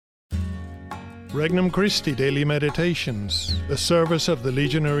Regnum Christi Daily Meditations, the service of the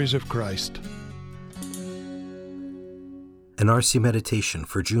Legionaries of Christ. An RC Meditation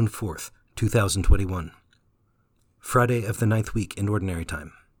for June 4th, 2021. Friday of the 9th week in Ordinary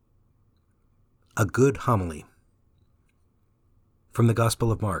Time. A Good Homily. From the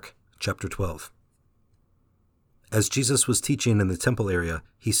Gospel of Mark, chapter 12. As Jesus was teaching in the temple area,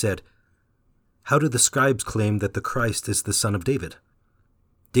 he said, "How do the scribes claim that the Christ is the son of David?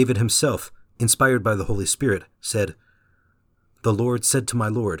 David himself, inspired by the Holy Spirit, said, 'The Lord said to my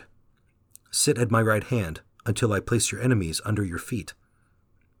Lord, sit at my right hand until I place your enemies under your feet.'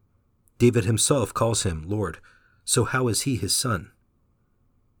 David himself calls him Lord, so how is he his son?"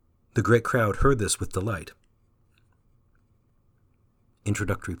 The great crowd heard this with delight.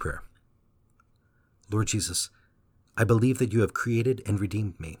 Introductory Prayer. Lord Jesus, I believe that you have created and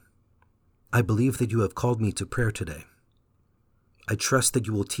redeemed me. I believe that you have called me to prayer today. I trust that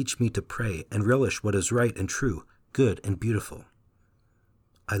you will teach me to pray and relish what is right and true, good and beautiful.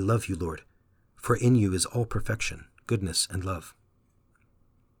 I love you, Lord, for in you is all perfection, goodness, and love.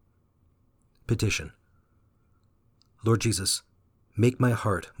 Petition. Lord Jesus, make my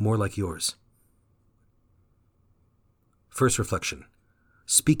heart more like yours. First reflection.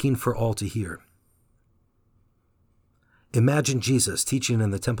 Speaking for all to hear. Imagine Jesus teaching in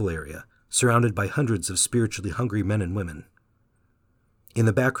the temple area, surrounded by hundreds of spiritually hungry men and women. In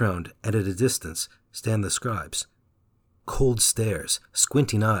the background and at a distance stand the scribes. Cold stares,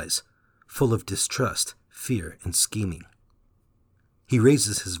 squinting eyes, full of distrust, fear, and scheming. He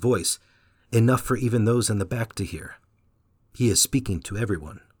raises his voice, enough for even those in the back to hear. He is speaking to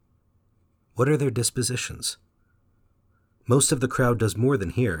everyone. What are their dispositions? Most of the crowd does more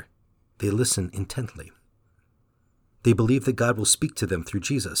than hear. They listen intently. They believe that God will speak to them through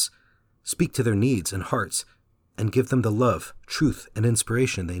Jesus, speak to their needs and hearts, and give them the love, truth, and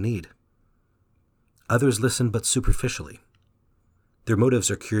inspiration they need. Others listen but superficially. Their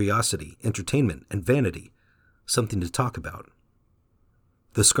motives are curiosity, entertainment, and vanity, something to talk about.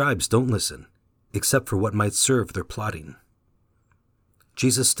 The scribes don't listen, except for what might serve their plotting.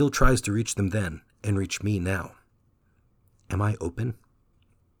 Jesus still tries to reach them then, and reach me now. Am I open?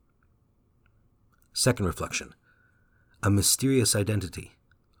 Second reflection. A mysterious identity,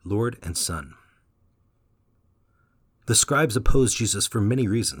 Lord and Son. The scribes opposed Jesus for many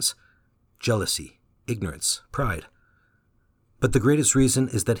reasons: jealousy, ignorance, pride. But the greatest reason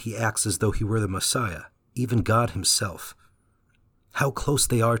is that he acts as though he were the Messiah, even God himself. How close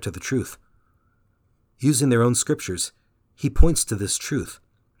they are to the truth. Using their own scriptures, he points to this truth.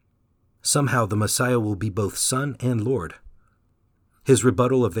 Somehow the Messiah will be both Son and Lord. His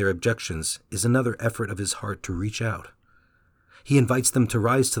rebuttal of their objections is another effort of his heart to reach out. He invites them to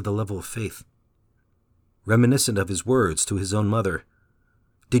rise to the level of faith. Reminiscent of his words to his own mother,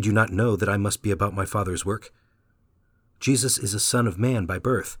 "Did you not know that I must be about my Father's work?" Jesus is a Son of Man by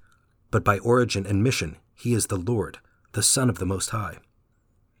birth, but by origin and mission, he is the Lord, the Son of the Most High.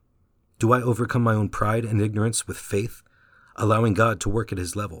 Do I overcome my own pride and ignorance with faith, allowing God to work at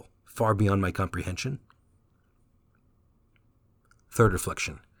his level, far beyond my comprehension? Third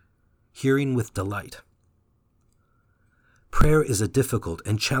reflection. Hearing with delight. Prayer is a difficult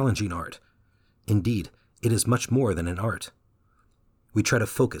and challenging art. Indeed, it is much more than an art. We try to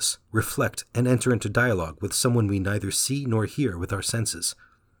focus, reflect, and enter into dialogue with someone we neither see nor hear with our senses.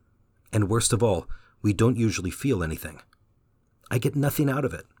 And worst of all, we don't usually feel anything. I get nothing out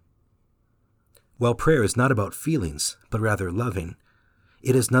of it. While prayer is not about feelings, but rather loving,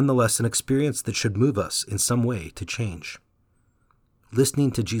 it is nonetheless an experience that should move us in some way to change.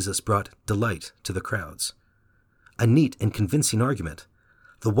 Listening to Jesus brought delight to the crowds. A neat and convincing argument,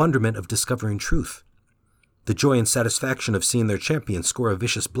 the wonderment of discovering truth, the joy and satisfaction of seeing their champion score a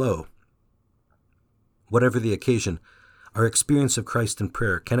vicious blow. Whatever the occasion, our experience of Christ in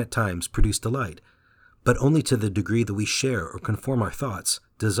prayer can at times produce delight, but only to the degree that we share or conform our thoughts,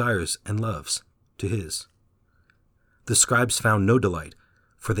 desires, and loves to his. The scribes found no delight,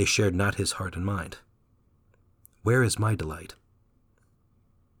 for they shared not his heart and mind. Where is my delight?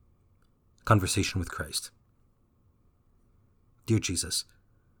 Conversation with Christ. Dear Jesus,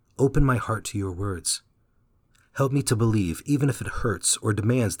 open my heart to your words. Help me to believe, even if it hurts or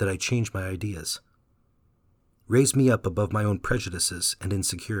demands that I change my ideas. Raise me up above my own prejudices and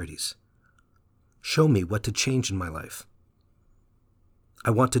insecurities. Show me what to change in my life.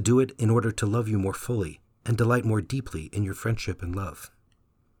 I want to do it in order to love you more fully and delight more deeply in your friendship and love.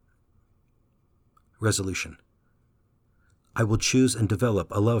 Resolution. I will choose and develop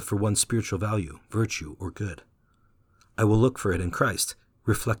a love for one spiritual value, virtue, or good. I will look for it in Christ,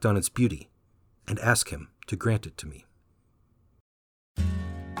 reflect on its beauty, and ask him to grant it to me.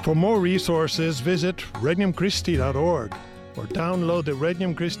 For more resources, visit regnumchristi.org or download the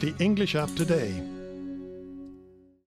Regnum Christi English app today.